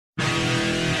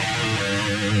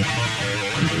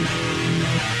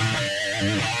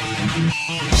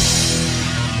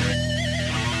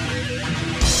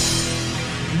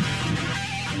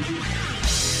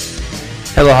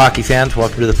Hello, hockey fans.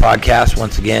 Welcome to the podcast.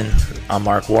 Once again, I'm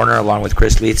Mark Warner, along with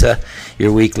Chris Litza,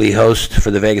 your weekly host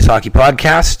for the Vegas Hockey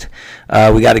Podcast.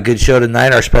 We got a good show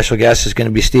tonight. Our special guest is going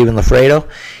to be Steven Loffredo.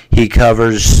 He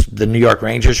covers the New York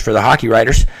Rangers for the Hockey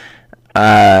Writers,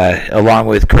 along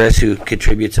with Chris, who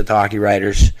contributes at the Hockey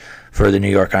Writers for the New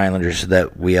York Islanders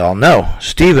that we all know.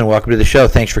 Steven, welcome to the show.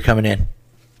 Thanks for coming in.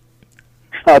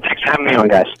 Thanks for having me on,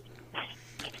 guys.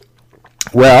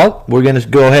 Well, we're going to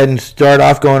go ahead and start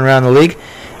off going around the league.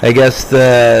 I guess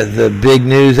the big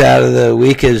news out of the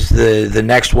week is the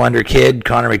next wonder kid,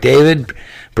 Connor McDavid,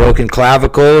 broken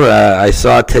clavicle. I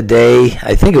saw today,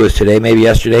 I think it was today, maybe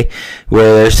yesterday,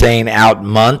 where they're saying out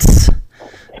months.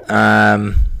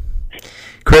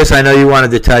 Chris, I know you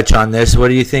wanted to touch on this. What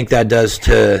do you think that does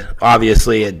to,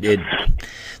 obviously, the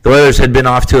Oilers had been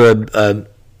off to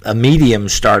a medium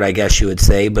start, I guess you would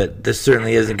say, but this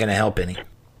certainly isn't going to help any.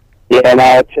 Yeah,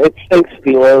 no, it stinks for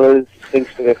the Oilers, it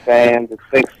stinks for the fans, it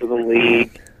stinks for the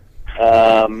league.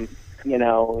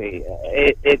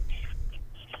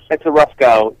 It's a rough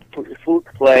go.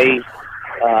 Fluke play.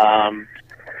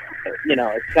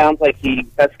 It sounds like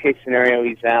best case scenario,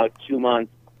 he's out 2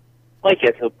 months. I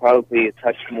guess he'll probably be a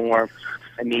touch more.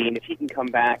 I mean, if he can come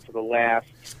back for the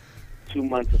last 2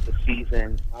 months of the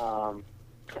season,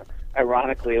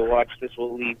 ironically, this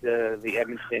will lead to the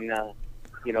Edmonton,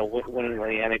 winning the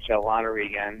NHL lottery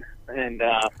again. And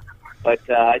no,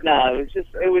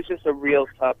 it was just a real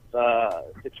tough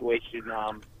situation.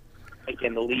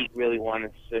 Again, the league really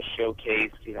wanted to showcase,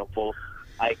 both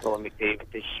Eichel and McDavid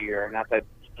this year. Not that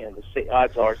the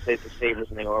odds are the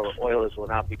Sabres and the Oilers will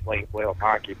not be playing playoff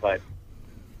hockey, but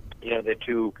they're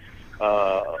two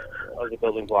of the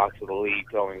building blocks of the league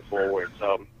going forward.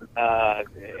 So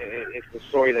it's a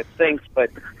story that stinks, but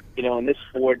in this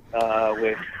sport,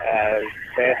 with as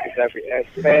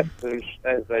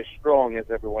strong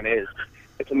as everyone is,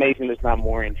 it's amazing there's not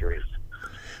more injuries.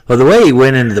 Well, the way he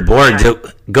went into the boards, it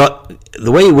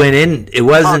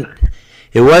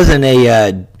wasn't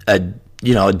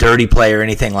a dirty play or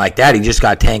anything like that. He just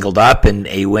got tangled up and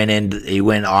he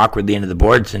went awkwardly into the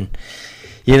boards, and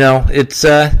it's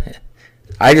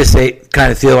I just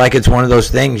kind of feel like it's one of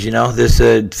those things, this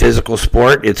physical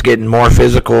sport. It's getting more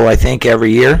physical, I think,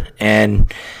 every year,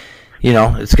 and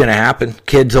it's going to happen.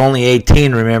 Kid's only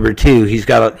 18, remember, too. He's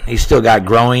still got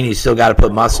growing. He's still got to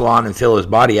put muscle on and fill his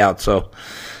body out. So,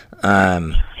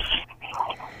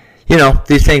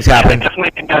 these things happen. I definitely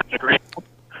think that's a great.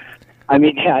 I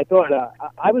mean, yeah, I thought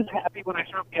I was happy when I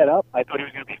saw him get up. I thought he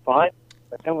was going to be fine,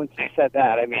 but then when they said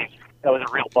that, I mean, that was a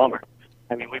real bummer.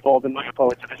 I mean, we've all been looking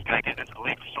forward to this guy getting into the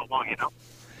league for so long,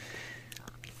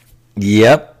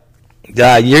 Yep.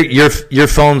 Your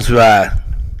phone's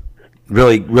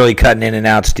really cutting in and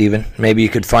out, Steven. Maybe you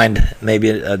could find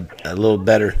a little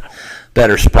better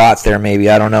spot there. Maybe,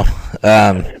 I don't know.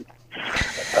 Give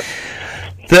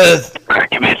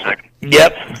me a second.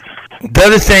 Yep. The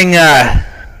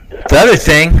other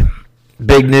thing,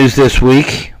 big news this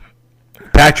week.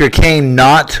 Patrick Kane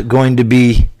not going to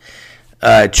be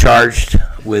charged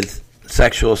with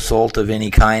sexual assault of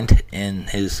any kind in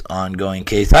his ongoing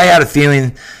case. I had a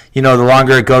feeling, the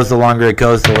longer it goes, the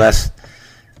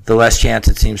less chance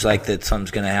it seems like that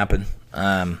something's going to happen.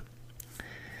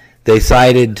 They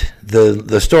cited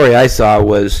the story I saw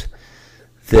was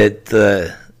that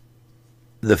the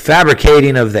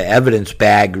fabricating of the evidence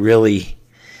bag really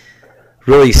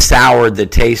soured the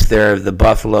taste there of the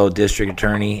Buffalo district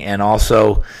attorney, and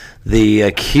also the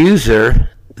accuser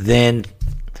then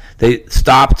they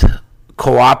stopped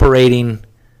cooperating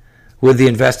with the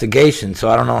investigation. So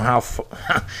I don't know how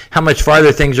much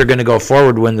farther things are going to go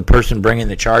forward when the person bringing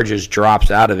the charges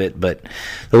drops out of it. But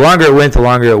the longer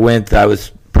it went, I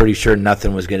was pretty sure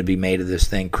nothing was going to be made of this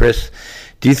thing. Chris,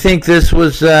 do you think this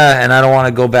was, and I don't want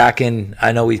to go back in,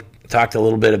 I know we talked a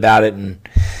little bit about it, and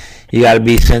you got to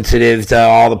be sensitive to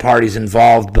all the parties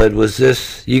involved, but was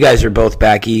this, you guys are both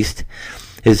back east,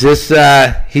 is this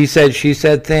he said, she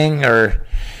said thing, or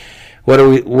what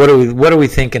are we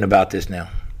thinking about this now?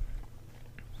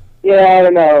 Yeah, I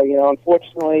don't know.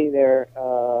 Unfortunately, there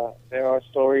are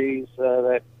stories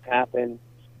that happen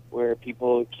where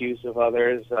people accuse of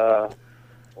others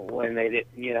when they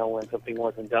didn't, when something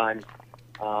wasn't done.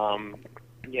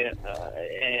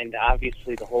 And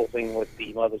obviously the whole thing with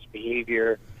the mother's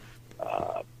behavior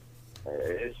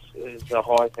is a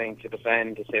hard thing to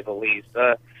defend, to say the least.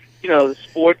 The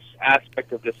sports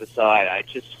aspect of this aside, I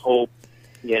just hope,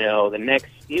 the next,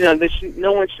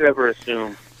 no one should ever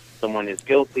assume someone is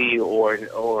guilty, or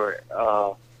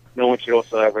no one should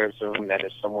also ever assume that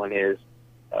if someone is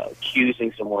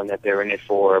accusing someone that they're in it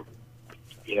for,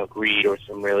 greed or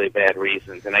some really bad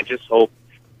reasons. And I just hope,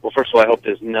 well, first of all, I hope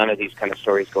there's none of these kind of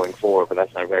stories going forward, but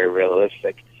that's not very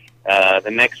realistic.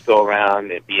 The next go around,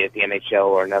 be it the NHL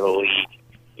or another league,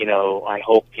 I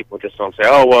hope people just don't say,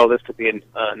 "Oh, well, this could be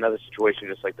another situation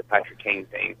just like the Patrick Kane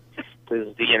thing,"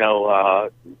 because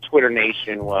Twitter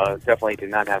Nation definitely did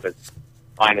not have its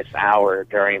finest hour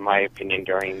in my opinion,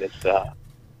 during this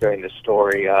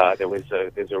story.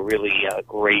 There's a really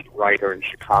great writer in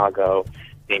Chicago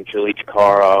named Julie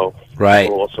Chicaro, right,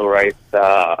 who also writes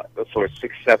for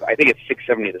 6-7. I think it's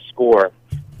 670 The Score,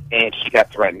 and she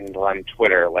got threatened on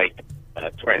Twitter,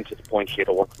 threatened to the point she had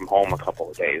to work from home a couple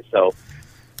of days. So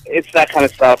it's that kind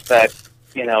of stuff that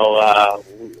we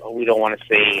don't want to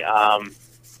see.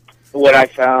 What I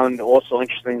found also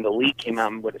interesting, the league came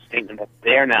out with a statement that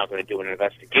they're now going to do an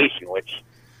investigation, which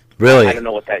really, I don't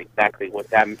know what that.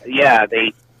 Yeah,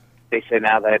 they said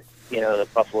now that the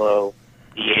Buffalo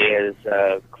DA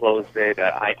has closed it.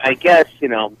 I guess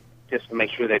just to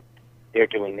make sure that they're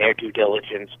doing their due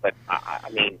diligence. But I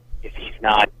mean, if he's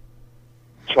not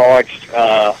charged,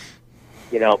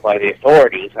 by the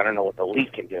authorities, I don't know what the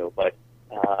league can do. But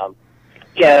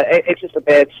it's just a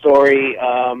bad story.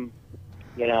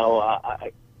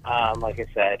 Like I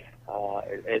said,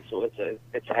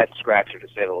 it's a head scratcher to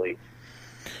say the least.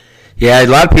 Yeah, a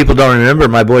lot of people don't remember.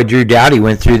 My boy Drew Doughty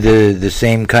went through the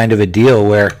same kind of a deal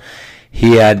where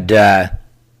he had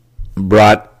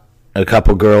brought a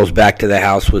couple girls back to the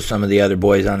house with some of the other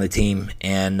boys on the team,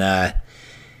 and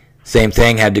same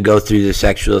thing, had to go through the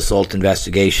sexual assault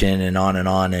investigation and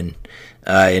on,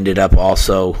 ended up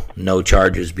also no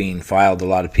charges being filed. A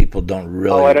lot of people don't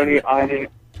really. I didn't.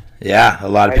 Yeah, a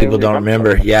lot of people don't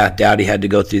remember. Yeah, Doughty had to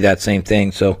go through that same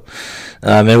thing. So,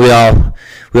 and we all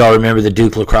remember the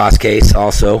Duke lacrosse case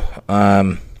also.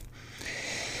 And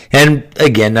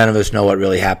again, none of us know what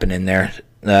really happened in there.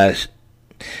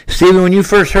 Steven, when you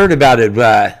first heard about it,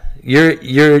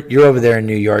 you're over there in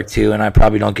New York too, and I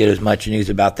probably don't get as much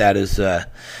news about that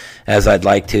as I'd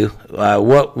like to.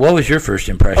 What was your first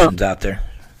impressions out there?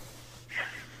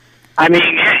 I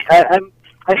mean, I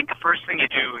think the first thing you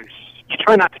do is you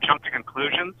try not to jump to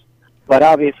conclusions, but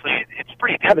obviously it's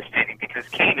pretty devastating because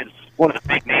Kane is one of the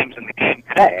big names in the game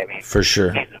today. I mean, for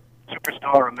sure, he's a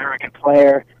superstar American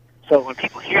player. So when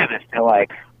people hear this, they're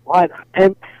like, "What?"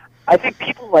 And I think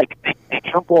people they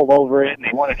jump all over it and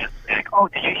they want to just think, "Oh,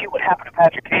 did you hear what happened to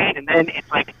Patrick Kane?" And then it's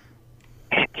like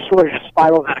it sort of just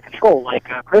spirals out of control. Like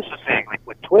Chris was saying, like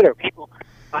with Twitter, people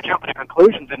are jumping to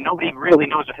conclusions and nobody really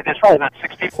knows. There's probably about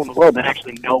 6 people in the world that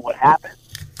actually know what happened.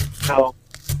 So.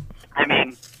 I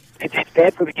mean, it's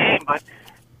bad for the game, but,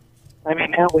 I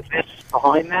mean, now with this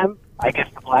behind them, I guess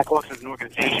the Blackhawks as an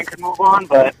organization could move on,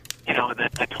 but,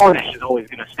 the tarnish is always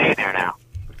going to stay there now.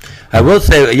 I will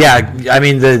say, yeah, I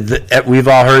mean, we've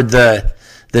all heard the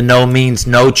no means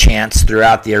no chants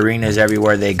throughout the arenas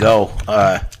everywhere they go.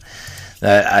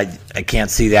 I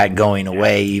can't see that going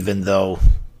away, even though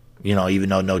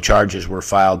no charges were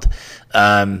filed.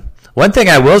 One thing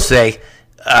I will say,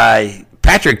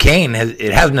 Patrick Kane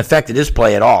it hasn't affected his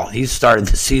play at all. He's started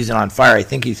the season on fire. I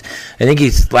think he's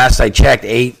last I checked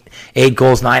 8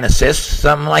 goals, 9 assists,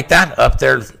 something like that, up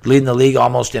there leading the league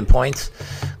almost in points,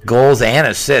 goals and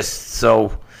assists.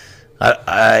 So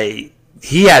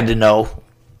he had to know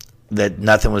that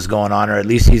nothing was going on, or at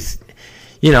least he's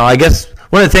I guess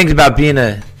one of the things about being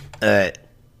a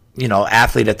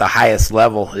athlete at the highest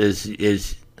level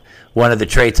is one of the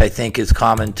traits I think is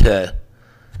common to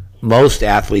most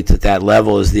athletes at that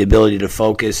level is the ability to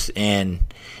focus and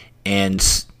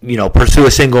pursue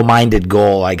a single-minded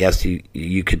goal, I guess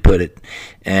you could put it.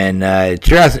 And it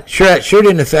sure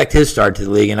didn't affect his start to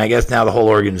the league. And I guess now the whole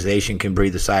organization can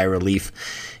breathe a sigh of relief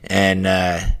and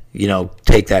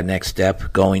take that next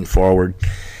step going forward.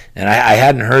 And I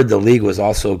hadn't heard the league was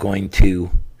also going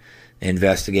to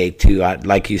investigate too.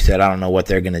 Like you said, I don't know what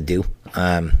they're going to do.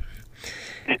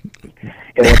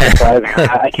 It was surprising.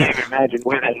 I can't even imagine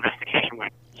where that investigation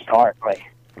would start.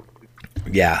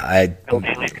 Yeah, Bill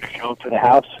Daly's going to show up to the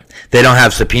house. They don't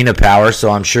have subpoena power, so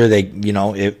I'm sure they,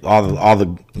 all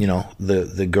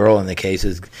the girl in the case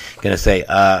is going to say,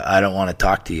 I don't want to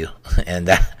talk to you, and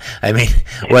that, I mean,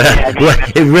 what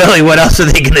else are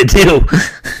they going to do?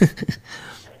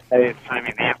 They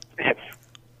have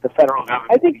the federal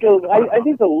government. I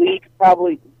think the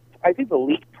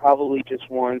league probably just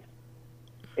wants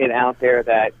it out there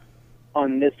that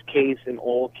on this case and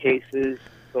all cases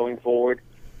going forward,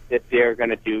 that they're going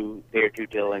to do their due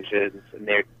diligence and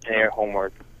their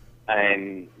homework,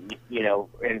 and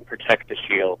and protect the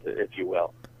shield, if you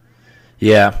will.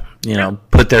 Yeah,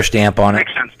 put their stamp on it.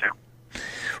 Makes sense too.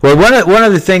 Well, one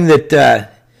other thing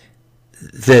that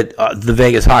that the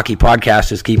Vegas Hockey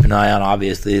Podcast is keeping an eye on,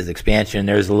 obviously, is expansion.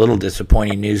 There's a little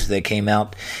disappointing news that came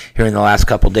out here in the last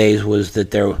couple of days was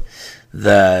that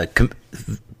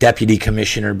Deputy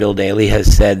Commissioner Bill Daley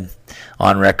has said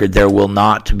on record there will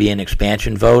not be an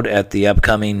expansion vote at the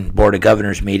upcoming Board of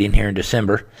Governors meeting here in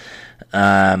December.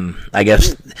 I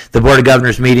guess the Board of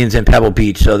Governors meeting's in Pebble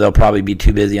Beach, so they'll probably be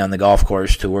too busy on the golf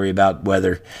course to worry about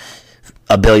whether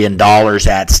 $1 billion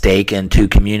at stake and two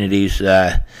communities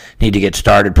need to get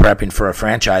started prepping for a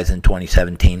franchise in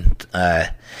 2017.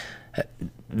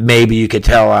 Maybe you could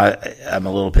tell I'm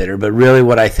a little bitter, but really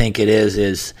what I think it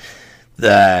is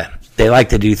they like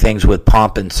to do things with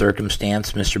pomp and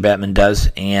circumstance, Mr. Bettman does,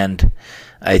 and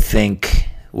I think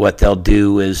what they'll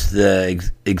do is the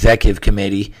executive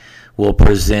committee will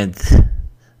present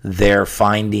their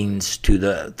findings to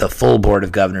the full Board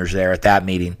of Governors there at that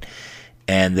meeting,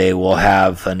 and they will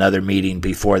have another meeting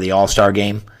before the All-Star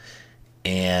game.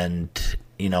 And,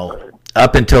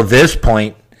 up until this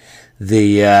point,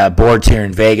 the boards here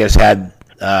in Vegas had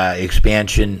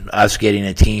expansion, us getting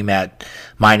a team at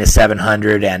minus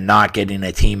 700 and not getting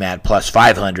a team at plus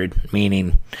 500,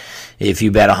 meaning if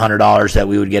you bet $100 that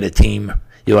we would get a team,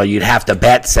 you'd have to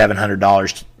bet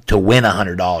 $700 to win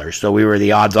 $100. So we were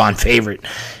the odds-on favorite.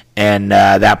 And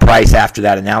that price after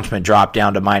that announcement dropped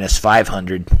down to minus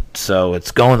 500. So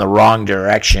it's going the wrong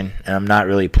direction, and I'm not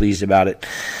really pleased about it.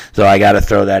 So I got to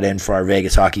throw that in for our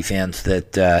Vegas hockey fans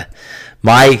that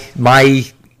my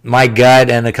gut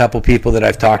and a couple people that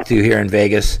I've talked to here in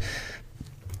Vegas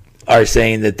are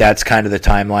saying that that's kind of the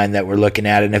timeline that we're looking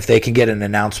at. And if they can get an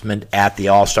announcement at the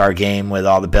All-Star game with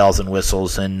all the bells and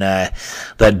whistles and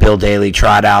let Bill Daley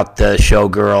trot out the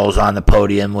showgirls on the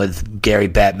podium with Gary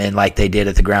Bettman like they did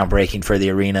at the groundbreaking for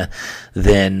the arena,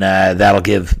 then that'll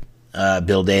give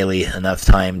Bill Daley enough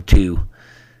time to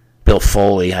Bill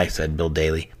Foley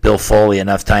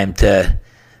enough time to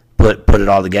put it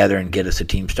all together and get us a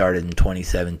team started in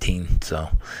 2017. So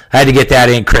I had to get that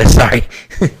in, Chris. Sorry.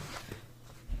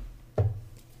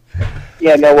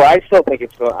 Yeah, no, well, I still think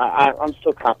it's going. I'm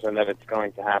still confident that it's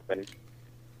going to happen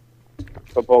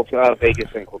for both Vegas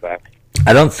and Quebec.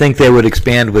 I don't think they would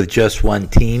expand with just one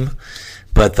team,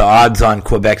 but the odds on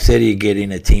Quebec City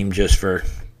getting a team just for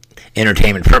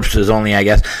entertainment purposes only, I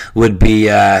guess, would be,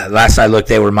 last I looked,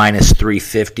 they were minus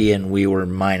 350 and we were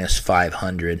minus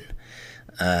 500.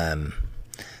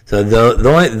 So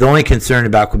the only concern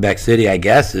about Quebec City, I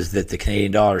guess, is that the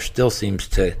Canadian dollar still seems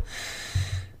to,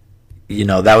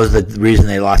 that was the reason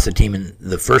they lost the team in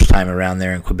the first time around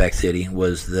there in Quebec City,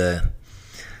 was the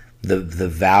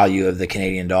value of the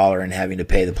Canadian dollar, and having to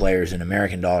pay the players in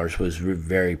American dollars was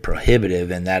very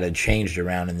prohibitive, and that had changed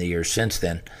around in the years since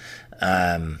then.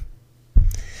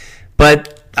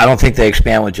 But I don't think they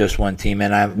expand with just one team,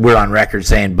 and we're on record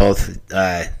saying both.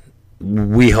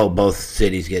 We hope both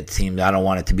cities get teams. I don't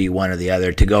want it to be one or the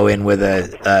other. To go in with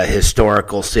a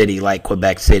historical city like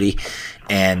Quebec City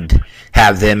and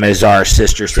have them as our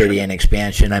sister city in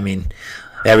expansion. I mean,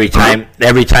 every time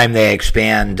they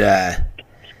expand, they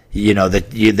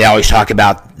always talk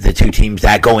about the two teams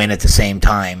that go in at the same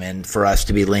time, and for us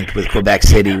to be linked with Quebec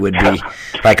City would be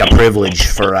like a privilege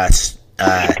for us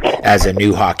as a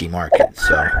new hockey market.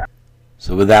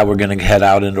 So with that, we're going to head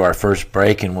out into our first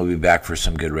break, and we'll be back for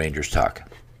some good Rangers talk.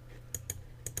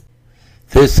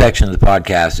 This section of the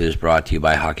podcast is brought to you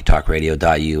by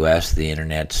HockeyTalkRadio.us, the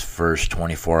Internet's first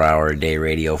 24-hour-a-day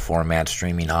radio format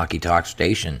streaming hockey talk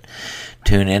station.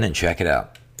 Tune in and check it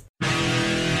out.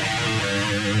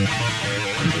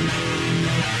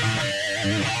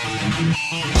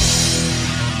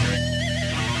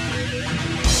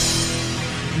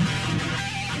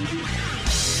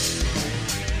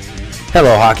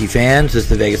 Hello, hockey fans. This is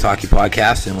the Vegas Hockey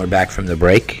Podcast, and we're back from the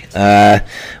break.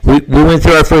 We went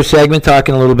through our first segment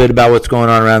talking a little bit about what's going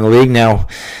on around the league. Now,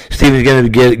 Steven's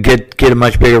going to get a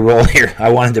much bigger role here.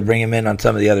 I wanted to bring him in on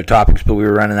some of the other topics, but we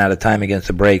were running out of time against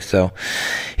the break. So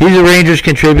he's a Rangers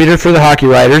contributor for the Hockey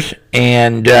Writers,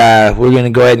 and we're going to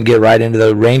go ahead and get right into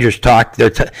the Rangers talk. They're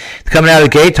coming out of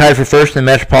the gate, tied for first in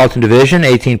the Metropolitan Division,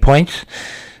 18 points.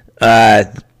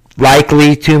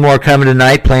 Likely two more coming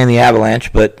tonight playing the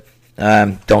Avalanche, but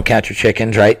don't count your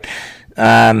chickens, right?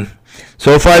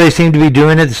 So far, they seem to be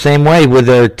doing it the same way with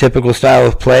their typical style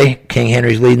of play. King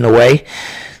Henry's leading the way.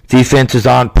 Defense is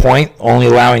on point, only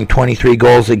allowing 23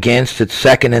 goals against. It's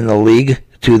second in the league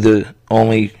to the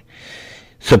only,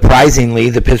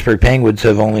 surprisingly, the Pittsburgh Penguins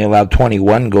have only allowed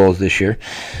 21 goals this year.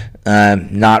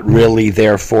 Not really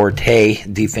their forte,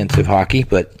 defensive hockey,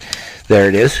 but there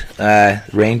it is.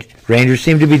 Rangers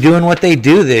seem to be doing what they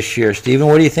do this year. Steven,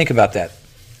 what do you think about that?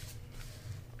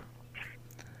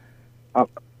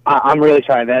 I'm really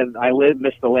sorry.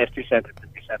 Missed the last 2 sentences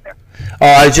you said there. Oh,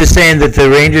 I was just saying that the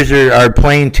Rangers are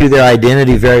playing to their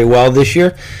identity very well this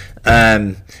year,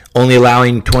 only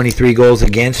allowing 23 goals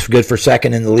against, good for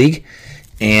second in the league.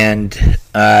 And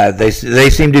they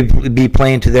seem to be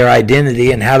playing to their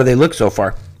identity. And how do they look so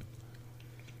far?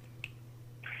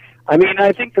 I mean,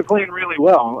 I think they're playing really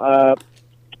well.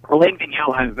 Alain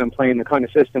Vigneault has been playing the kind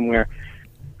of system where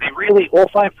all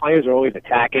 5 players are always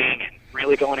attacking and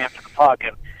really going after the puck.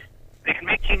 And they can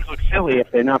make teams look silly if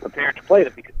they're not prepared to play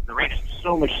them, because the Rangers have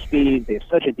so much speed, they have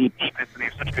such a deep defense, and they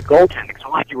have such good goaltending.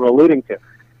 So like you were alluding to,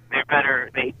 they're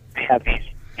better. They have these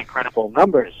incredible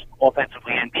numbers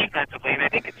offensively and defensively, and I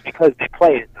think it's because they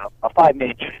play a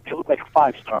 5-man unit. They look like a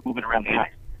 5-star moving around the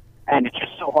ice, and it's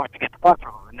just so hard to get the puck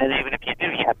from them. And then even if you do,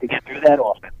 you have to get through that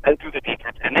offense, then through the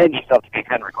defense, and then you still have to beat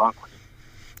Henrik Lundqvist.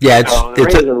 Yeah, so the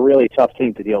Rangers are a really tough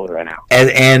team to deal with right now.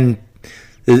 And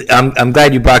I'm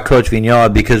glad you brought Coach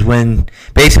Vigneault, because when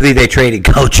basically they traded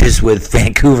coaches with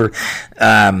Vancouver,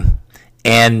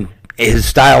 and his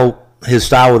style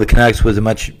with the Canucks was a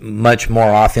much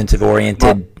more offensive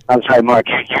oriented. I'm sorry, Mark.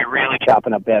 You're really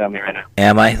chopping up bad on me right now.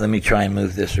 Am I? Let me try and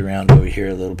move this around over here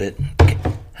a little bit.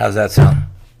 How's that sound?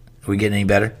 Are we getting any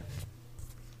better?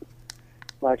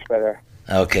 Much better.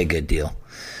 Okay, good deal.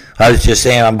 I was just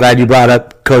saying, I'm glad you brought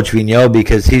up Coach Vigneault,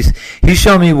 because he's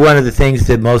shown me one of the things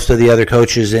that most of the other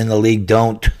coaches in the league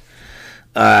don't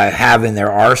have in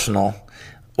their arsenal,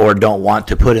 or don't want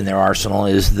to put in their arsenal,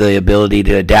 is the ability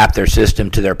to adapt their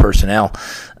system to their personnel.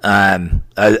 When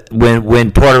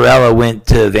Tortorella went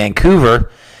to Vancouver,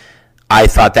 I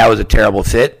thought that was a terrible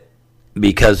fit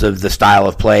because of the style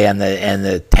of play and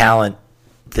the talent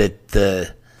that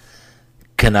the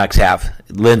Canucks have.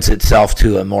 It lends itself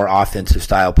to a more offensive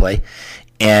style play.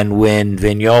 And when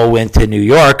Vigneault went to New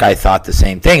York, I thought the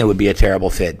same thing. It would be a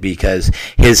terrible fit because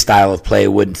his style of play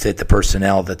wouldn't fit the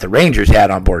personnel that the Rangers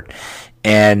had on board.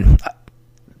 And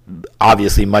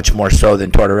obviously much more so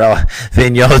than Tortorella.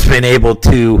 Vigneault's been able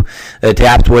to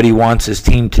adapt what he wants his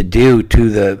team to do to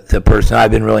the person.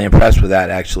 I've been really impressed with that,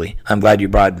 actually. I'm glad you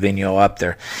brought Vigneault up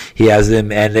there. He has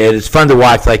them, and it's fun to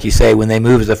watch, like you say, when they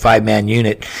move as a 5-man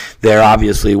unit. They're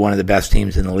obviously one of the best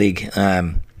teams in the league.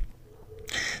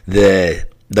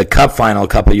 The Cup final a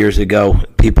couple years ago,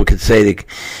 people could say that,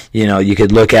 you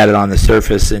could look at it on the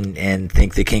surface and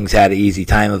think the Kings had an easy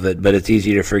time of it, but it's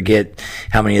easy to forget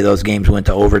how many of those games went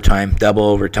to overtime, double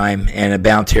overtime, and a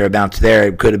bounce here, a bounce there.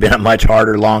 It could have been a much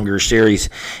harder, longer series,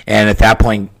 and at that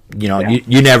point, you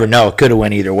never know. It could have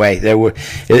went either way.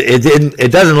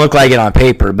 It doesn't look like it on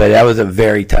paper, but that was a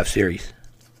very tough series.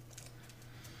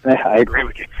 I agree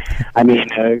with you. I mean,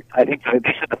 I think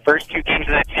they said the first 2 games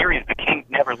of that series, the Kings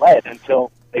never led until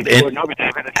they scored an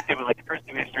overtime, and I think they were like the first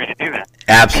team in history to do that.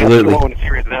 Absolutely. Going a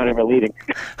series without ever leading.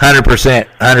 100%.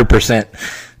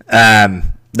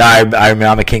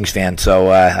 I'm a Kings fan, so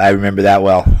I remember that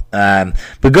well.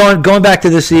 But going back to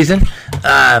this season,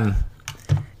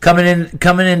 coming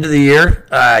into the year,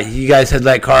 you guys had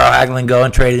let Carl Hagelin go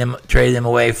and traded him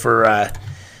away for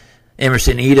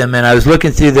Emerson Edom, and I was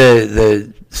looking through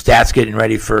the stats getting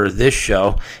ready for this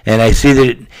show, and I see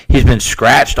that he's been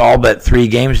scratched all but 3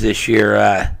 games this year.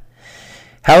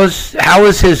 How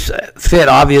is his fit?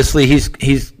 Obviously,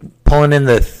 he's pulling in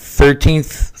the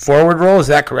 13th forward role. Is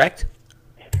that correct?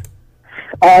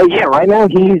 Yeah, right now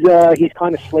he's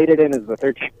kind of slated in as the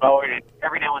 13th forward, and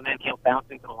every now and then he'll bounce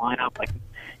into the lineup. Like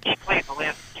he played the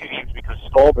last 2 games because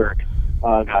Stolberg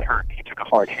got hurt. He took a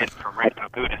hard hit from Radko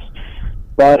Gudas.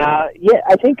 But,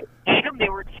 I think they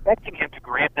were expecting him to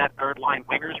grab that third-line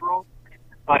wingers role,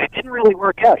 but it didn't really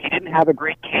work out. He didn't have a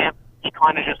great camp. He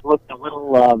kind of just looked a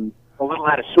little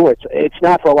out of sorts. It's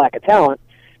not for a lack of talent.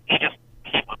 He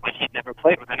looked like he'd never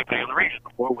played with anybody on the Rangers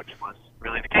before, which was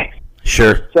really the case.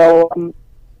 Sure. So,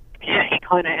 he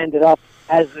kind of ended up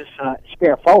as this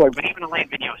spare forward, but even Alain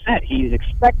Vigneault said he's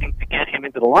expecting to get him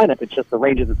into the lineup. It's just the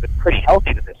Rangers have been pretty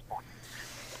healthy to this point.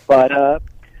 But,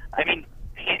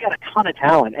 he's got a ton of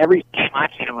talent. Every game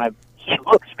I've seen him, he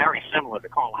looks very similar to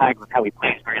Carl Hagelin, how he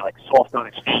plays, very soft on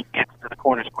his feet, gets to the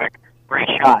corners quick, great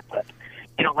shot. But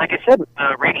like I said,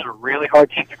 the Rangers are a really hard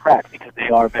team to crack because they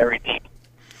are very deep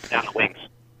down the wings.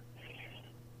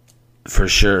 For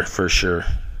sure.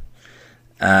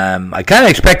 I kind of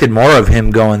expected more of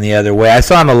him going the other way. I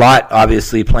saw him a lot,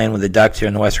 obviously, playing with the Ducks here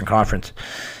in the Western Conference,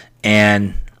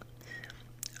 and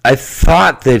I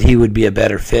thought that he would be a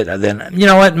better fit. Then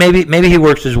maybe he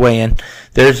works his way in.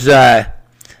 There's on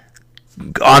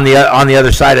the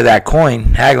other side of that coin,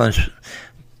 Hagelin's.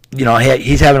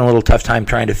 He's having a little tough time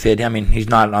trying to fit. I mean, he's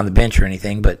not on the bench or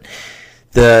anything, but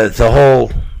the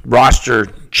whole roster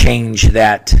change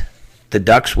that the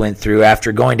Ducks went through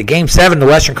after going to Game 7 of the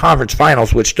Western Conference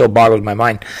Finals, which still boggles my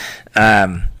mind.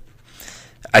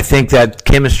 I think that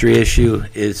chemistry issue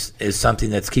is something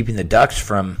that's keeping the Ducks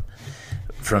from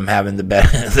having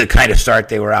the kind of start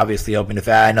they were obviously hoping to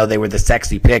have. I know they were the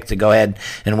sexy pick to go ahead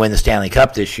and win the Stanley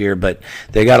Cup this year, but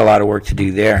they got a lot of work to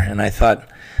do there. And I thought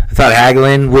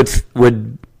Hagelin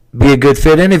would be a good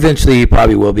fit, and eventually he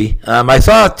probably will be. I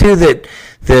saw too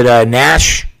that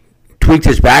Nash tweaked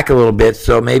his back a little bit,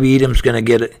 so maybe Edam's going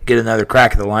to get another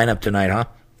crack at the lineup tonight, huh?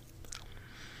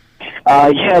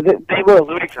 Yeah, they were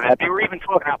alluding to that. They were even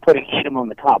talking about putting Edam on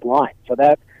the top line, so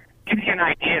that gives you an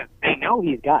idea. They know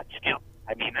he's got skill.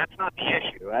 I mean, that's not the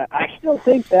issue. I still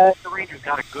think that the Rangers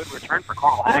got a good return for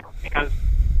Carl Hagelin, because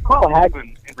Carl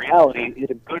Hagelin, in reality, is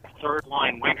a good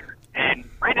third-line winger. And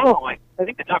right now, I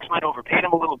think the Ducks might overpaid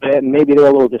him a little bit, and maybe they're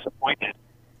a little disappointed.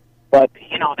 But,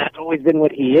 that's always been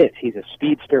what he is. He's a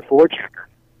speedster forechecker.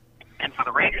 And for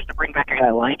the Rangers to bring back a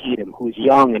guy like Edam, who's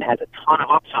young and has a ton of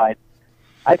upside,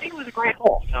 I think it was a great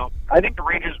haul. So I think the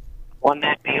Rangers won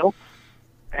that deal.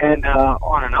 And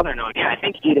on another note, I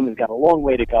think Edam has got a long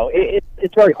way to go.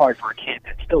 It's very hard for a kid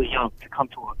that's still young to come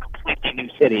to a completely new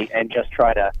city and just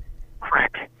try to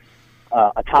crack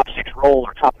a top 6 role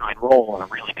or top 9 role on a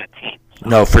really good team. So,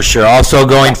 no, for sure. Also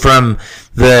going from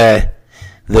the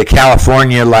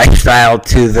California lifestyle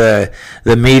to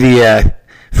the media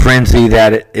frenzy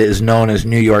that is known as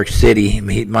New York City.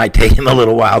 It might take him a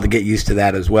little while to get used to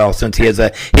that as well, since he is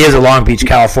a Long Beach,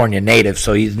 California native,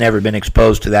 so he's never been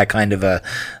exposed to that kind of a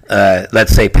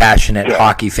let's say passionate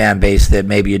hockey fan base that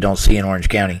maybe you don't see in Orange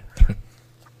County.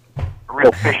 A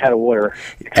real fish out of water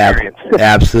experience.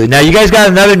 Absolutely. Now you guys got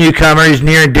another newcomer. He's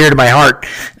near and dear to my heart.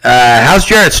 How's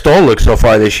Jarrett Stoll look so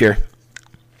far this year?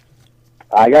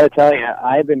 I got to tell you,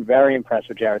 I've been very impressed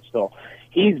with Jarrett Stoll.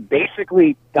 He's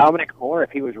basically Dominic Moore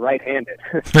if he was right-handed.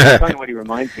 That's kind of what he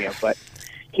reminds me of. But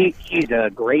he's a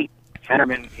great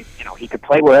centerman. He could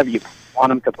play wherever you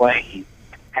want him to play. He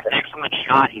has an excellent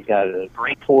shot. He's got a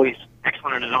great poise,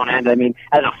 excellent in his own end. I mean,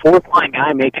 as a fourth-line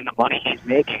guy making the money he's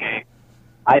making,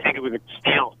 I think it was a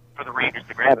steal for the Rangers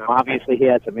to grab him. Obviously, he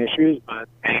had some issues, but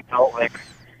it felt like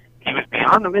he was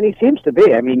beyond them, and he seems to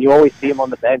be. I mean, you always see him on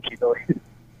the bench. He's always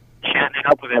chatting it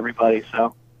up with everybody,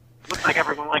 so looks like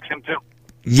everyone likes him too.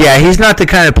 Yeah, he's not the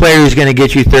kind of player who's going to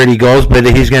get you 30 goals, but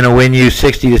he's going to win you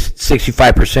 60 to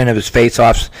 65% of his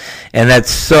faceoffs, and that's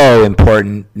so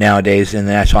important nowadays in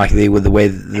the National Hockey League with the way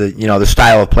the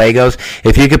style of play goes.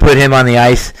 If you could put him on the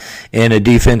ice in a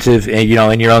defensive, in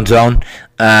your own zone,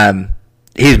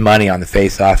 he's money on the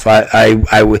faceoff.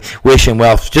 I wish him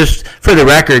well. Just for the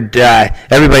record,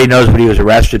 everybody knows what he was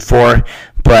arrested for,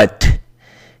 but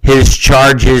his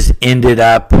charges ended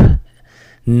up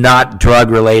not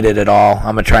drug-related at all.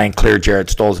 I'm going to try and clear Jarrett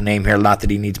Stoll's name here. Not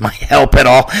that he needs my help at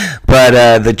all.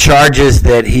 But the charges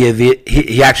that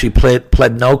he actually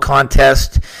pled no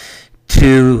contest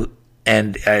to,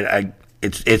 and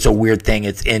it's a weird thing.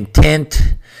 It's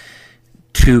intent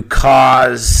to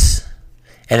cause,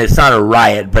 and it's not a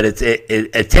riot, but it's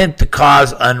intent to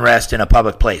cause unrest in a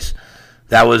public place.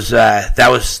 That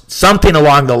was something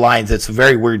along the lines. It's a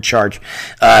very weird charge.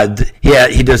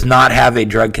 He does not have a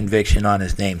drug conviction on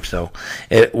his name. So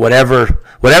whatever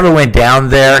went down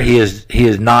there, he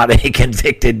is not a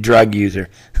convicted drug user.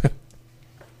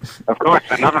 Of course,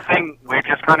 another thing we're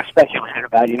just kind of speculating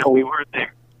about. We weren't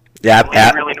there. Yeah,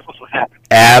 nobody really knows what happened.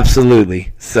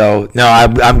 Absolutely. So no,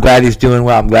 I'm glad he's doing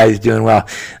well.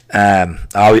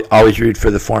 Always root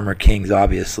for the former Kings,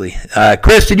 obviously.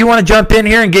 Chris, did you want to jump in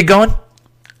here and get going?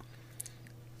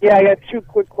 Yeah, I got 2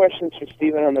 quick questions for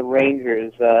Stephen on the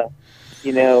Rangers.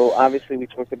 Obviously we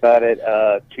talked about it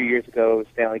 2 years ago,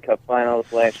 Stanley Cup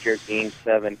Finals, last year Game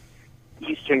 7,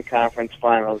 Eastern Conference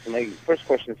Finals. And my first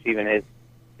question, Stephen, is,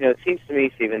 it seems to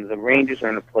me, Stephen, the Rangers are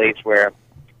in a place where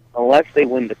unless they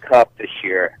win the Cup this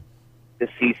year,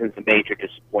 this season's a major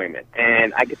disappointment.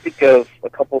 And I could think of a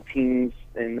couple teams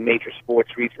in the major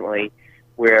sports recently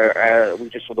where we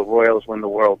just saw the Royals win the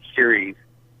World Series,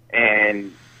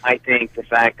 and I think the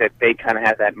fact that they kind of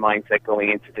had that mindset going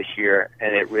into this year,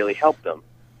 and it really helped them.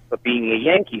 But being a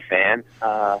Yankee fan,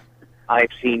 I've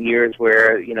seen years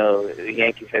where, the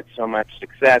Yankees had so much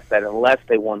success that unless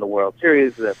they won the World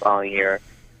Series the following year,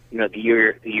 the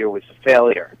year was a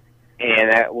failure.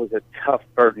 And that was a tough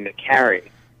burden to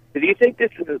carry. So do you think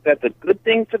that's a good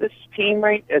thing for this team,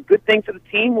 right? A good thing for the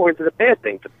team, or is it a bad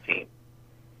thing for the team?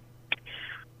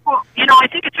 Well, I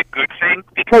think it's a good thing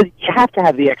because you have to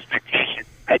have the expectation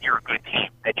that you're a good team,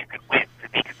 that you can win, to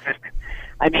be consistent.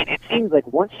 I mean, it seems like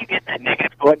once you get that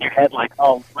negative thought in your head, like,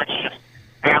 oh, let's just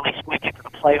barely squeak into the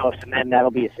playoffs and then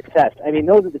that'll be a success. I mean,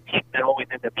 those are the teams that always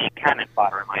end up being cannon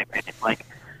fodder, in my opinion. Like,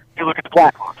 you look at the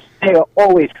Blackhawks. They are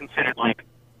always considered like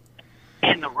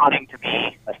in the running to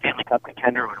be a Stanley Cup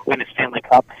contender or to win a Stanley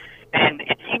Cup. And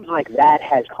it seems like that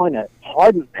has kind of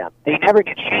hardened them. They never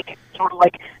get shaken. Sort of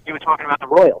like you were talking about the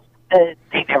Royals.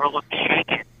 They never looked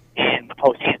shaken in the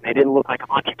postseason. They didn't look like a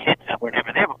bunch of kids that were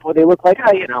never there before. They looked like,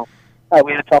 we had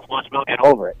a tough loss, we'll get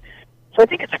over it. So I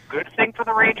think it's a good thing for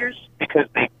the Rangers because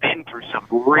they've been through some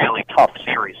really tough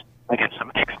series against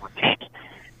some excellent teams.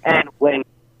 And when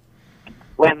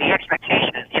the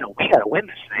expectation is, we got to win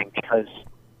this thing because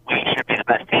we should be the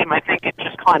best team, I think it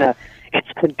just it's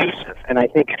conducive, and I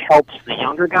think it helps the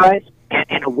younger guys get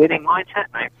in a winning mindset.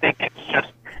 And I think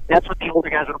that's what the older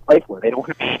guys want to play for. They don't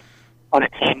want to be on a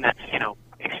team that's,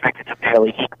 expected to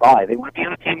barely eke by. They want to be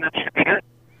on a team that should be good.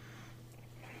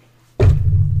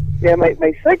 Yeah,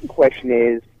 my second question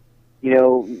is,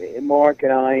 Mark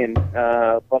and I and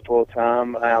Buffalo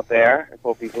Tom out there, I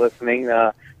hope he's listening,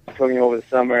 talking over the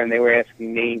summer, and they were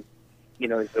asking me,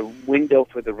 is the window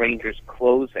for the Rangers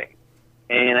closing?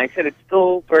 And I said it's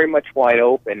still very much wide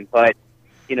open, but,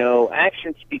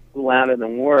 actions speak louder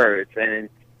than words. And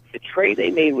the trade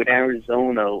they made with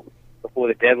Arizona before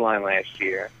the deadline last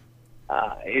year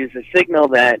is a signal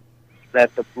that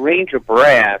the Ranger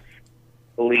brass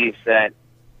believes that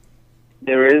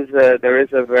there is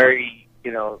a very,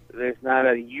 there's not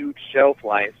a huge shelf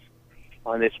life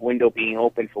on this window being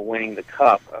open for winning the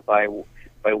Cup by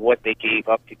what they gave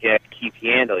up to get Keith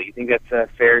Yandel. You think that's a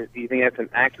fair? Do you think that's an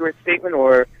accurate statement,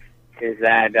 or is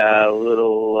that a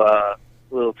little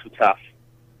too tough?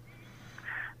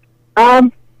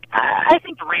 I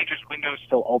think the Rangers' window is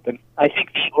still open. I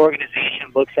think the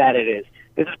organization looks at it as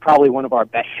this is probably one of our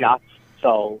best shots.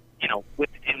 So in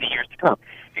the years to come,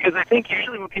 because I think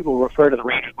usually when people refer to the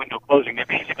Rangers' window closing, they're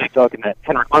basically talking that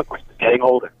Henrik Lundqvist is getting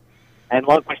older. And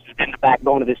Lundqvist has been the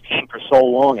backbone of this team for so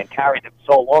long and carried them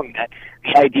so long that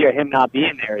the idea of him not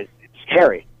being there is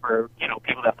scary for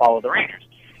people that follow the Rangers.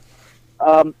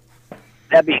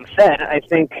 That being said, I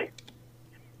think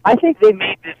they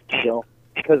made this deal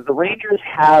because the Rangers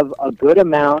have a good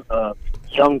amount of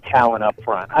young talent up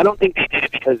front. I don't think they did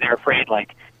it because they're afraid,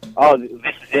 like, oh,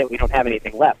 this is it, we don't have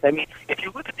anything left. I mean, if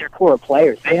you look at their core of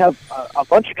players, they have a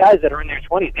bunch of guys that are in their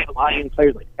 20s. They have a lot of young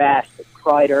players like Fast and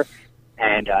Kreider.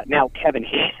 And now Kevin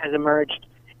Hayes has emerged,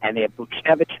 and they have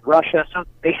Buchnevich in Russia. So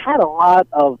they had a lot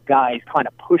of guys kind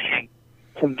of pushing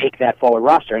to make that forward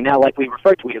roster. And now, like we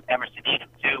referred to, we have Emerson Edom,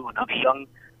 too, another young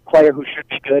player who should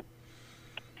be good.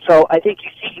 So I think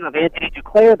you have Anthony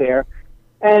Duclair there,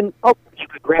 and you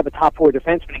could grab a top four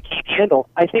defenseman and Keith Yandel.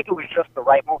 I think it was just the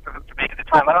right move for them to make at the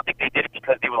time. I don't think they did it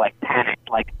because they were like panicked,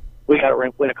 like we got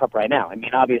to win a cup right now. I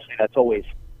mean, obviously that's always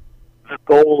the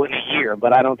goal in a year,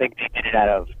 but I don't think they did it out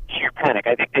of sheer panic.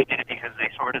 I think they did it because they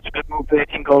saw it as a good move for their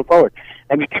team going forward.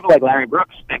 I mean, people like Larry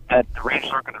Brooks think that the Rangers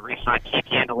aren't going to re-sign Keith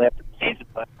Yandel after the season,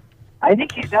 but I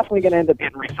think he's definitely going to end up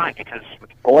getting re-signed because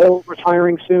with Boyle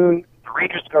retiring soon, the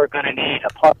Rangers are going to need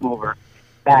a puck mover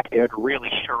back there to really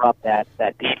shore up that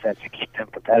defense and keep them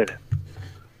competitive.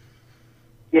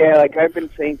 Yeah, like I've been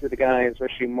saying to the guys,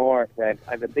 especially Mark, that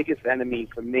the biggest enemy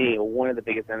for me, or one of the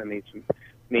biggest enemies for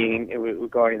me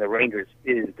regarding the Rangers,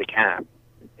 is the cap.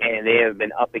 And they have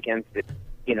been up against it,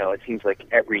 it seems like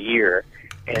every year.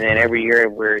 And then every year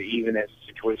we're even in a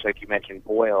situation like you mentioned,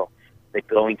 Boyle, they're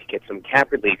going to get some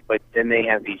cap relief. But then they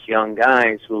have these young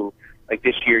guys who, like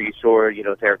this year you saw,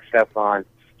 Derek Stepan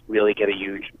really get a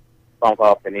huge bump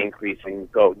up and increase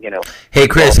and go, Hey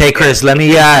Chris, let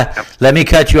me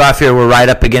cut you off here. We're right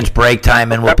up against break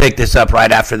time, and we'll pick this up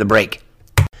right after the break.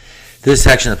 This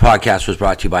section of the podcast was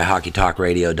brought to you by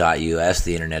HockeyTalkRadio.us,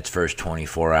 the internet's first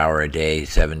 24-hour-a-day,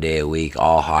 7-day-a-week,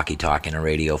 all hockey talk in a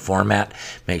radio format.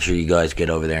 Make sure you guys get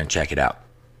over there and check it out.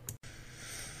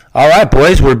 All right,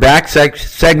 boys, we're back.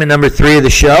 Segment number 3 of the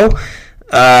show.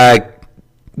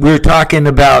 We were talking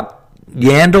about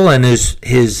Yandel and his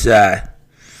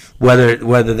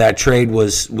whether that trade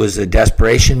was a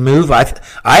desperation move.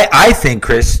 I think,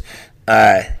 Chris,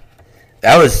 that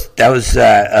was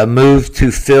a move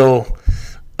to fill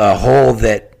a hole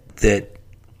that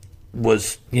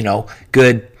was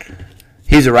good.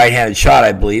 He's a right-handed shot,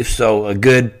 I believe, so a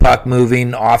good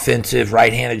puck-moving, offensive,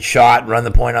 right-handed shot, run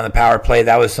the point on the power play.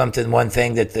 That was one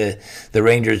thing that the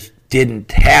Rangers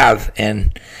didn't have,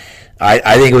 and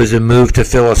I think it was a move to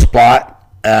fill a spot.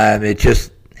 It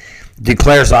just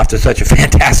declares off to such a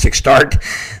fantastic start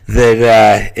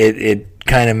that it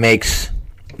kind of makes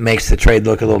the trade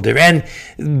look a little different.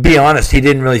 And be honest, he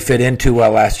didn't really fit in too well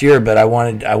last year, but I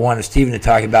wanted Steven to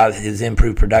talk about his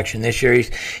improved production this year.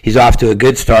 He's off to a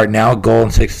good start now, goal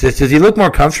and 6 assists. Does he look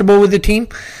more comfortable with the team?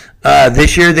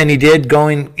 this year than he did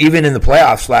going even in the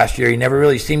playoffs last year. He never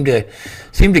really seemed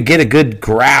to get a good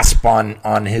grasp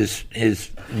on his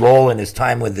role and his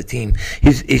time with the team.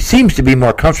 He seems to be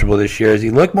more comfortable this year. Does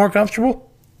he look more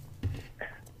comfortable?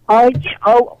 Yeah,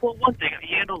 well, one thing,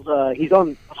 he handles, he's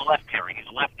on the left pairing. He's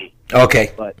a lefty.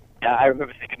 Okay. But I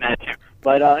remember thinking that too.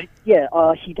 But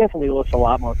he definitely looks a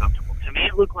lot more comfortable. To me,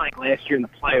 it looked like last year in the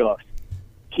playoffs,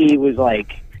 he was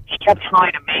like, he kept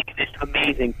trying to make this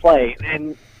amazing play,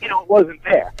 and, it wasn't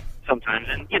there sometimes.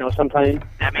 And, sometimes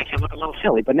that makes him look a little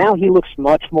silly. But now he looks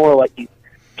much more like he's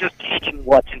just taking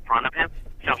what's in front of him.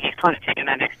 So he's kind of taking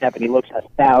that next step, and he looks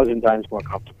 1,000 times more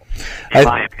comfortable, in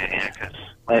my opinion, because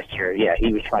last year,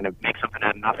 he was trying to make something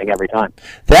out of nothing every time.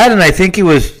 That, and I think he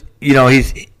was,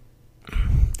 he's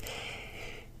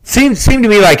seemed to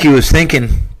me like he was thinking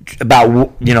about,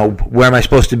 where am I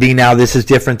supposed to be now? This is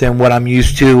different than what I'm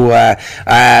used to. What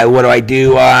do I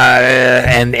do?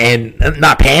 And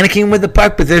not panicking with the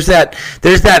puck, but there's that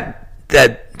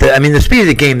the speed of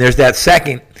the game. There's that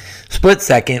split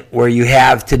second where you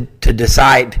have to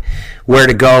decide where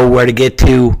to go, where to get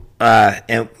to,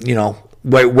 and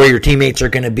where your teammates are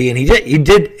going to be, and he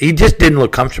just didn't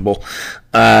look comfortable.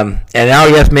 And now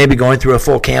he has maybe going through a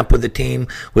full camp with the team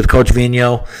with Coach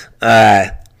Vigneault.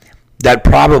 That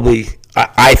probably,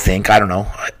 I think, I don't know,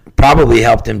 probably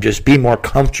helped him just be more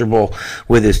comfortable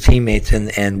with his teammates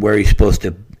and where he's supposed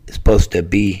to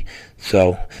be.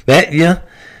 So that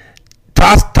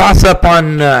toss up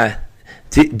on.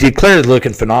 DeClaire is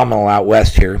looking phenomenal out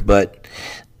west here, but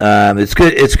it's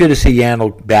good. It's good to see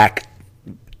Yandel back,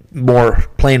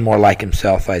 playing more like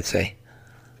himself, I'd say.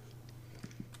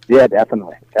 Yeah,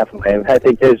 definitely. I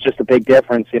think there's just a big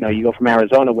difference. You go from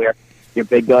Arizona where your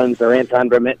big guns are Anton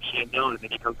Vermette, Shane Doan, and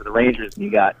then you come to the Rangers and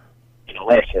you got,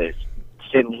 last year,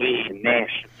 Sid Lee and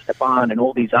Nash and Stepan and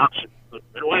all these options. What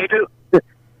do I do?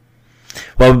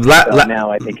 Well,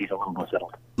 now I think he's a little more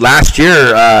settled. Last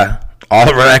year,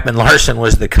 Oliver Ekman-Larsson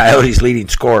was the Coyotes' leading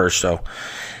scorer, so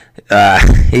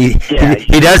he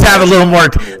does have a little more.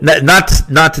 Not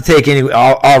to take any.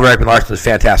 Oliver Ekman-Larsson is a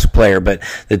fantastic player, but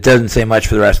it doesn't say much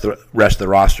for the rest of the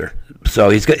roster.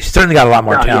 So he's certainly got a lot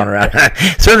more talent around.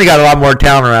 Certainly got a lot more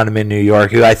talent around him in New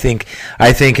York, who I think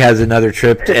has another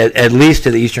trip at least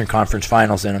to the Eastern Conference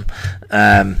Finals in him.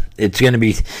 It's going to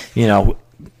be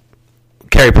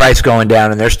Carey Price going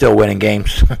down, and they're still winning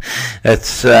games.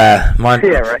 That's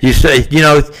right. You say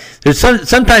there's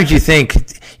sometimes you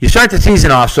think you start the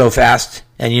season off so fast,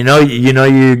 and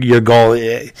your goal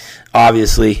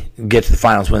obviously get to the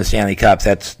finals, win the Stanley Cup.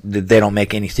 They don't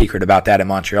make any secret about that in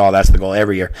Montreal. That's the goal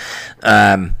every year.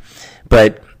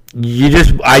 But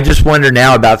I just wonder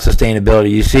now about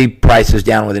sustainability. You see Price is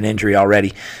down with an injury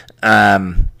already.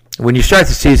 When you start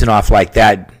the season off like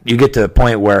that, you get to a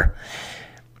point where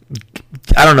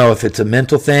I don't know if it's a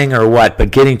mental thing or what,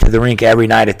 but getting to the rink every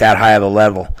night at that high of a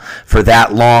level for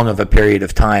that long of a period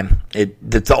of time,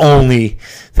 that's the only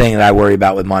thing that I worry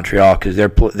about with Montreal, because they're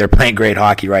playing great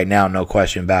hockey right now, no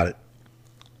question about it.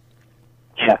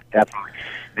 Yeah, definitely.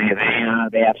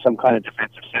 They have some kind of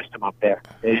defensive system up there.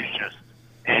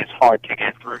 It's hard to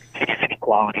get through, to get any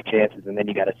quality chances, and then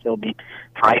you got to still beat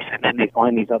Price, and then they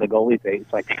find these other goalies.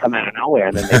 It's like they come out of nowhere,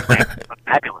 and then they play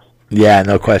fabulous. Yeah,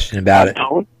 no question about it.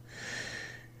 Don't.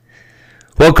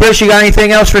 Well, Chris, you got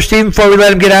anything else for Steve before we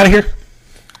let him get out of here?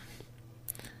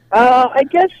 I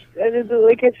guess,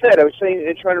 like I said, I was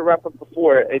trying to wrap up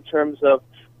before, in terms of,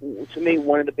 to me,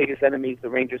 one of the biggest enemies the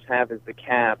Rangers have is the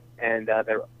cap, and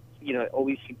they're,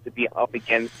 always seem to be up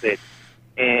against it.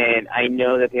 And I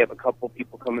know that they have a couple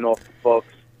people coming off the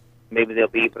books. Maybe they'll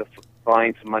be able to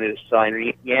find some money to sign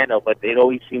Yandel, but it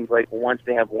always seems like once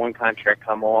they have one contract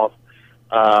come off,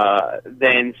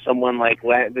 then someone like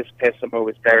this past summer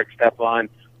was Derek Stepan,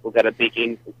 who got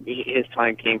his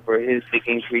time came for his big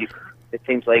increase. It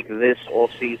seems like this all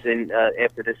season,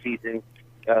 after the season,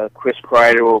 Chris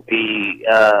Kreider will be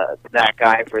that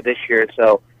guy for this year.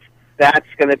 So that's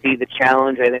going to be the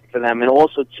challenge, I think, for them. And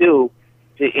also, too,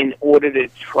 in order to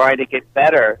try to get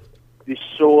better, you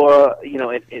saw,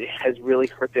 it has really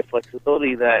hurt their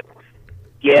flexibility that,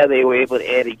 they were able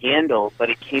to add a Yandel, but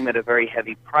it came at a very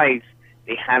heavy price.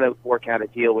 They had to work out a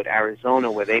deal with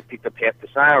Arizona where they picked up half the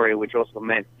salary, which also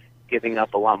meant giving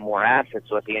up a lot more assets.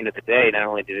 So at the end of the day, not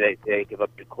only did they give up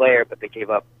DeClaire, but they gave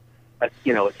up a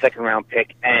second-round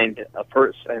pick and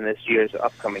this year's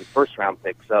upcoming first-round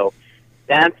pick. So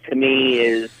that, to me,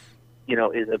 is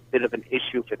a bit of an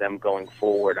issue for them going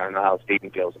forward. I don't know how Stephen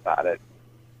feels about it.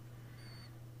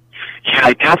 Yeah,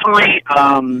 I definitely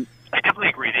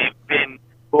agree. They've been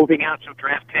moving out some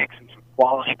draft picks and some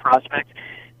quality prospects.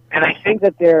 And I think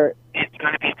that it's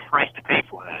going to be a price to pay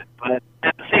for that. But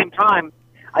at the same time,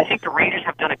 I think the Rangers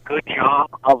have done a good job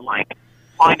of like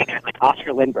finding guys like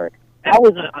Oscar Lindbergh. That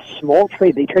was a small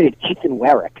trade. They traded Ethan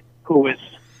Werrick, who was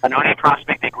an OD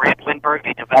prospect. They grabbed Lindbergh,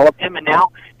 they developed him, and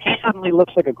now he suddenly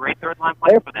looks like a great third-line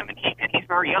player for them. And he's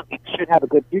very young. He should have a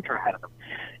good future ahead of him.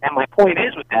 And my point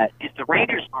is with that is the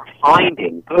Rangers are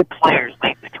finding good players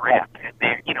late in the draft. And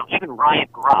they're, even Ryan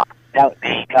Gropp, now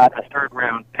they got a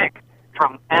third-round pick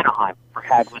from Anaheim for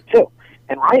Hagelin too.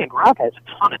 And Ryan Gropp has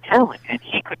a ton of talent, and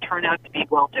he could turn out to be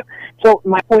well too. So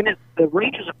my point is, the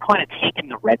Rangers have kind of taken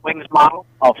the Red Wings model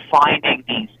of finding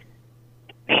these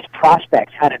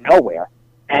prospects out of nowhere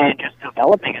and just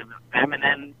developing them, and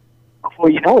then before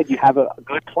you know it, you have a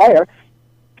good player.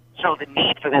 So the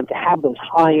need for them to have those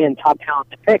high-end,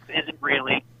 top-talented picks isn't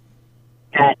really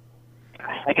that.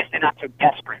 I guess they're not so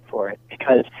desperate for it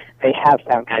because they have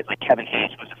found guys like Kevin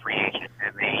Hayes, who was a free agent,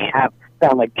 and they have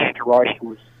found like Dan Girardi, who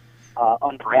was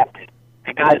undrafted,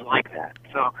 and guys like that.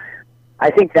 So I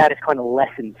think that has kind of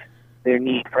lessened their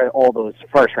need for all those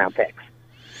first-round picks.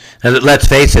 And let's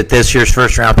face it, this year's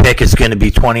first-round pick is going to be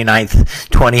 29th,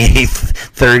 28th,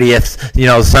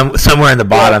 30th, somewhere in the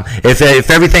bottom. Yeah.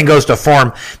 If everything goes to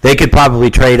form, they could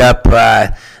probably trade up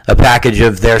a package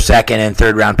of their second and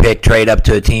third-round pick, trade up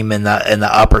to a team in the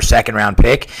upper second-round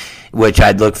pick, which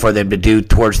I'd look for them to do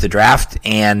towards the draft,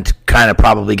 and kind of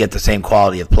probably get the same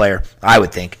quality of player, I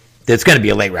would think. It's going to be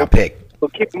a late-round pick.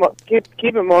 Well, keep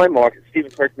in mind, Mark, and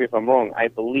Stephen, correct me if I'm wrong, I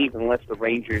believe unless the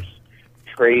Rangers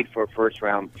trade for a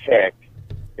first-round pick,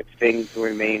 if things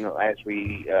remain as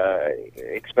we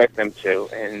expect them to,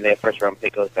 and their first-round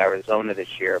pick goes to Arizona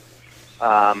this year,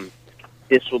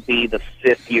 this will be the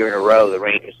fifth year in a row the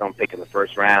Rangers don't pick in the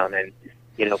first round. And,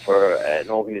 for an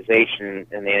organization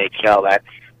in the NHL,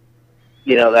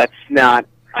 that's not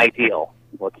ideal,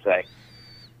 let's say.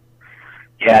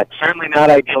 Yeah, it's certainly not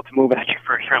ideal to move out your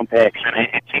first-round picks. And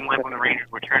it seemed like when the Rangers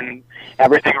were turning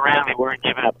everything around, they weren't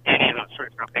giving up any of those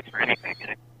first-round picks for anything.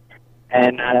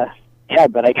 And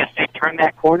but I guess they turned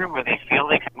that corner where they feel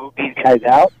they can move these guys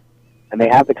out, and they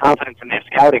have the confidence in their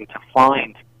scouting to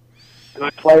find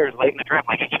good players late in the draft.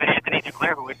 Like even Anthony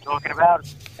Duclair, who we're talking about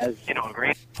as, a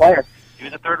great player, he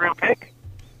was a third-round pick.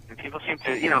 And people seem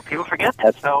to, people forget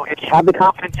that. So if you have the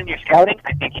confidence in your scouting,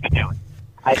 I think you can do it.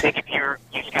 I think if you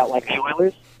scout like the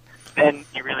Oilers, then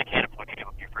you really can't afford to give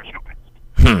up your first-round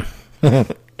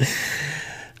picks.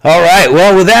 All right.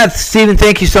 Well, with that, Stephen,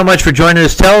 thank you so much for joining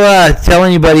us. Tell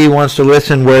anybody who wants to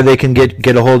listen where they can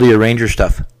get a hold of your Ranger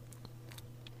stuff.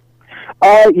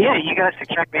 You guys can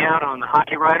check me out on the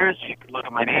Hockey Writers. You can look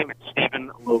at my name. It's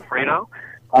Stephen Loffredo.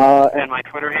 And my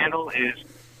Twitter handle is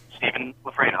Stephen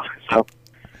Loffredo. So,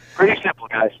 pretty simple,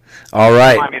 guys. All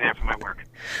right. Find me there for my work.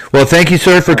 Well, thank you,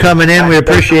 sir, for coming in. We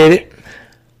appreciate it.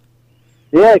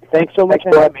 Yeah, thanks so much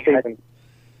for having me.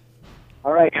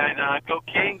 All right, guys, go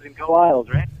Kings and go Isles,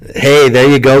 right? Hey, there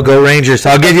you go. Go Rangers.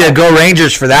 I'll give you a go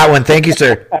Rangers for that one. Thank you,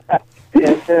 sir.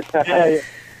 Yeah.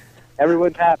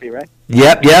 Everyone's happy, right?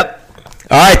 Yep.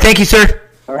 All right, thank you, sir.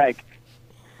 All right,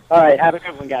 have a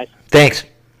good one, guys. Thanks.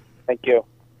 Thank you.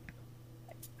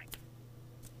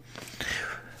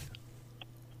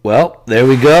 Well, there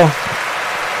we go.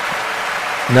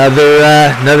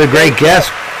 Another great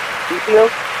guest. He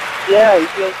feels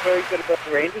very good about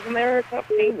the Rangers, and they're a tough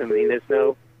team. I mean, there's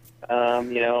no, I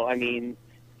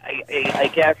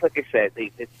guess, like I said,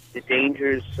 the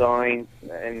Dangerous sign,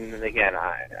 and again,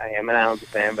 I am an Islanders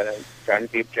fan, but I'm trying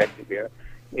to be objective here,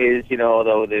 is,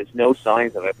 although there's no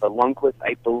signs of it, but Lundqvist,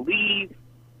 I believe,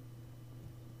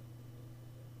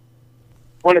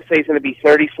 I want to say he's going to be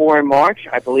 34 in March.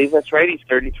 I believe that's right. He's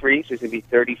 33, so he's going to be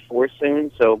 34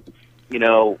 soon. So,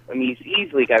 he's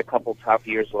easily got a couple tough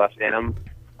years left in him.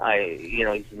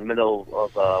 He's in the middle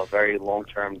of a very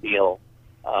long-term deal.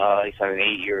 He signed an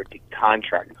 8-year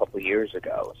contract a couple of years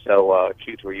ago, so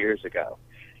 2-3 years ago.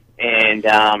 And,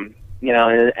 and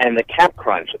the cap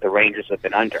crunch that the Rangers have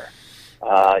been under.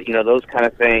 Those kind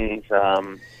of things,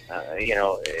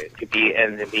 it could be,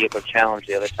 and to be able to challenge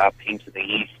the other top teams in the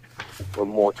East with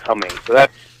more coming. So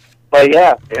that's, but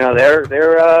yeah, they're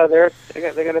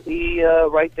going to be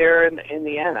right there in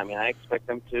the end. I mean, I expect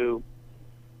them to,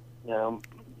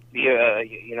 be they're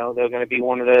going to be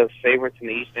one of the favorites in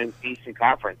the Eastern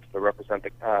Conference to represent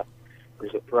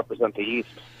the East.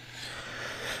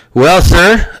 Well,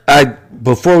 sir,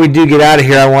 before we do get out of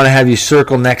here, I want to have you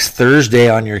circle next Thursday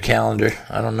on your calendar.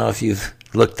 I don't know if you've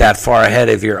looked that far ahead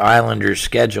of your Islanders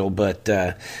schedule, but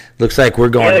looks like we're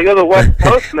going. Yeah, they go to the West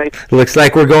Coast, mate. Looks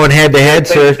like we're going head to head,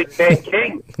 sir. Big Bad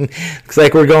King. Looks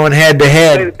like we're going head to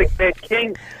head. The Big Bad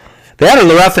King. They had a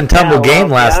rough and tumble game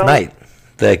last night.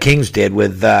 The Kings did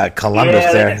with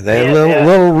Columbus there. They're yeah. a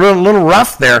little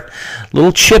rough there, a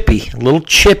little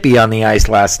chippy on the ice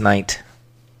last night.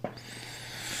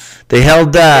 They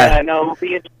held.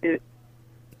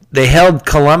 They held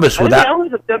Columbus without. The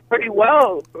Islanders have done pretty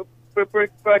well.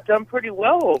 Done pretty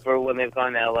well over when they've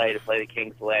gone to LA to play the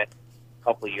Kings the last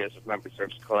couple of years, if memory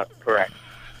serves correct.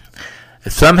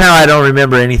 Somehow I don't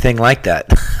remember anything like that.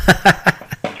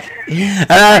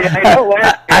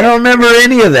 I don't remember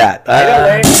any of that.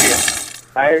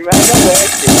 I remember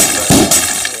last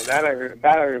year. That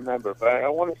I remember, but I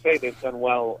want to say they've done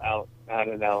well out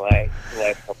in LA the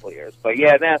last couple of years. But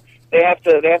yeah, now they have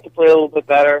to play a little bit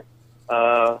better.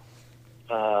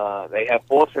 They have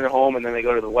Boston at home, and then they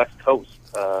go to the West Coast.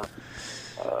 I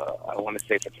want to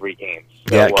say for 3 games.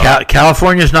 So, yeah,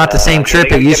 California's not the same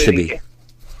trip it used to be.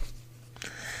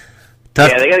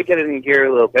 Yeah, they got to get it in gear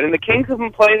a little bit. And the Kings have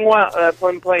been playing well,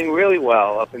 playing really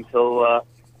well up until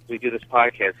we do this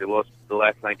podcast. They lost the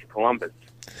last night to Columbus.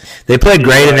 They played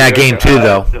great in that game too,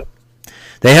 though.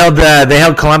 They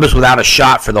held Columbus without a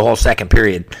shot for the whole second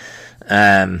period.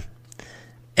 And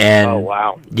oh,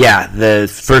 wow. Yeah, the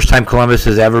first time Columbus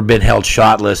has ever been held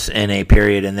shotless in a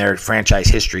period in their franchise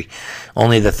history.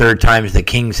 Only the third times the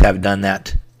Kings have done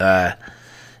that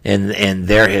in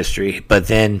their history. But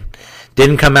then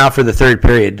didn't come out for the third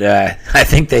period. I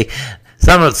think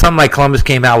some like Columbus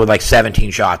came out with like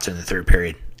 17 shots in the third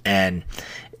period. And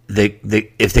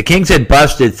if the Kings had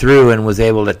busted through and was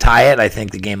able to tie it, I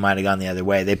think the game might have gone the other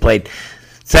way. They played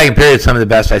second period some of the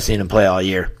best I've seen them play all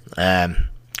year.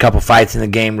 Couple fights in the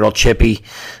game, real chippy.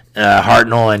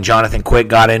 Hartnell and Jonathan Quick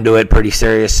got into it pretty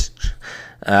serious.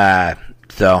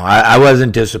 So I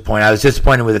wasn't disappointed. I was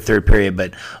disappointed with the third period,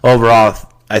 but overall,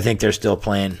 I think they're still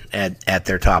playing at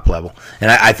their top level, and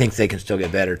I think they can still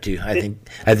get better too. I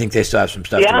think they still have some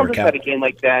stuff to work out. Had a game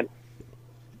like that.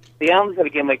 The Islanders had a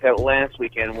game like that last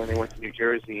weekend when they went to New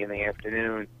Jersey in the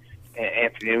afternoon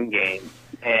game,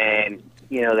 and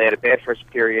they had a bad first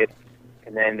period,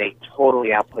 and then they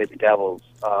totally outplayed the Devils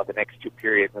the next 2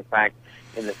 periods. In fact,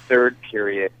 in the third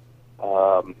period,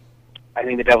 I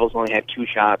think the Devils only had 2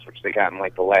 shots, which they got in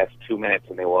like the last 2 minutes,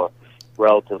 and they were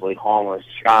relatively harmless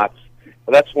shots.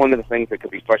 But that's one of the things that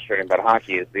could be frustrating about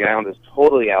hockey is the Islanders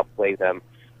totally outplayed them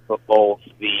for both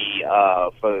the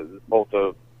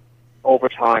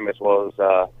overtime as well as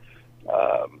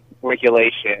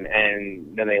regulation,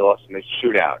 and then they lost in the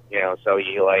shootout. So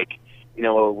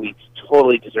we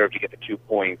totally deserved to get the 2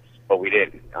 points, but we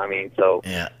didn't. I mean, so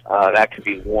yeah. That could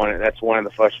be one. That's one of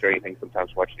the frustrating things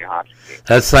sometimes watching a hockey game.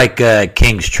 That's like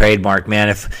King's trademark, man.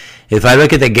 If I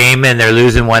look at the game and they're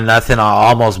losing 1-0, I'll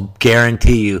almost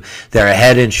guarantee you they're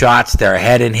ahead in shots, they're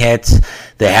ahead in hits,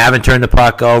 they haven't turned the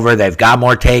puck over, they've got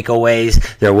more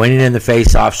takeaways, they're winning in the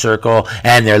face-off circle,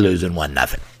 and they're losing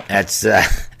 1-0. That's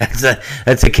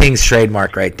a King's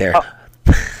trademark right there.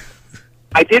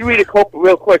 I did read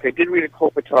real quick. I did read a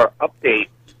Kopitar update,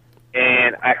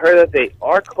 and I heard that they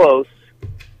are close,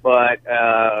 but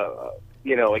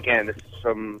again, this is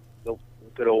from the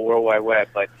good old World Wide Web,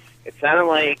 but it sounded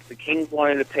like the Kings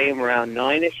wanted to pay him around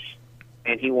 9-ish,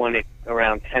 and he wanted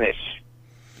around 10-ish.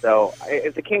 So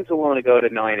if the Kings are willing to go to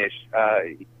 9-ish,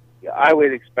 I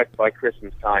would expect by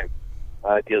Christmas time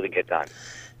deal to get done.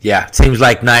 Yeah, it seems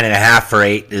like 9.5 or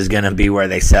 8 is going to be where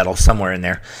they settle, somewhere in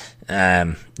there.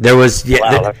 There was,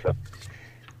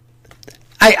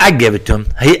 I give it to him.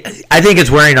 I think it's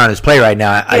wearing on his play right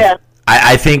now. Yeah.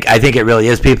 I think it really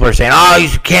is. People are saying, "Oh,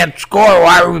 he can't score.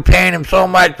 Why are we paying him so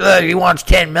much? He wants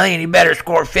 $10 million. He better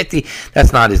score 50."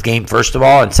 That's not his game, first of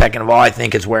all, and second of all, I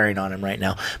think it's wearing on him right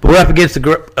now. But we're up against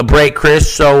a break, Chris.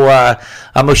 So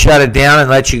I'm gonna shut it down and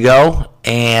let you go,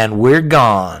 and we're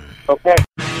gone. Okay.